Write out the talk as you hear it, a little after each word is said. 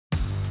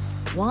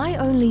Why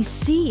only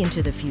see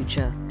into the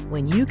future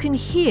when you can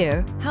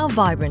hear how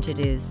vibrant it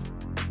is?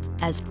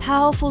 As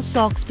powerful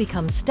SoCs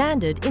become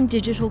standard in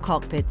digital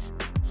cockpits,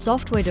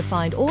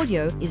 software-defined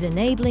audio is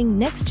enabling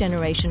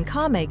next-generation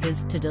car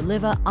makers to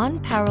deliver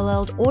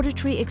unparalleled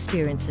auditory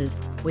experiences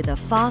with a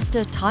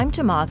faster time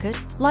to market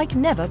like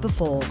never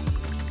before.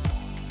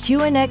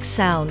 QNX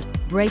Sound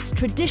breaks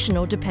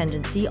traditional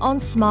dependency on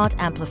smart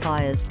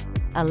amplifiers,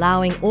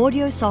 allowing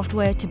audio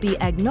software to be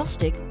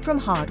agnostic from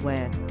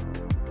hardware.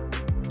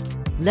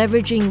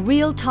 Leveraging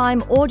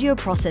real-time audio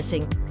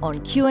processing on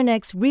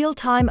QNX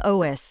Real-Time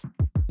OS,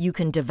 you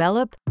can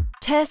develop,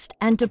 test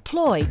and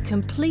deploy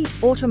complete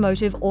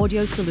automotive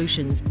audio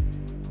solutions,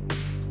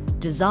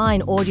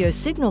 design audio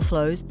signal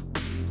flows,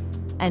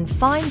 and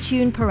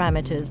fine-tune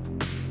parameters,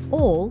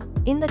 all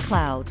in the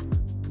cloud.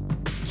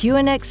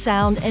 QNX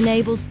Sound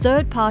enables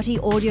third-party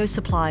audio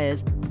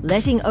suppliers,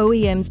 letting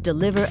OEMs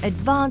deliver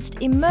advanced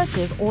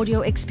immersive audio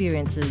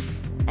experiences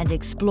and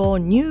explore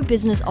new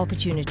business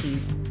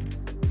opportunities.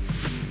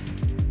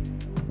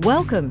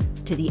 Welcome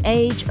to the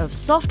age of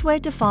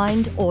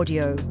software-defined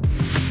audio.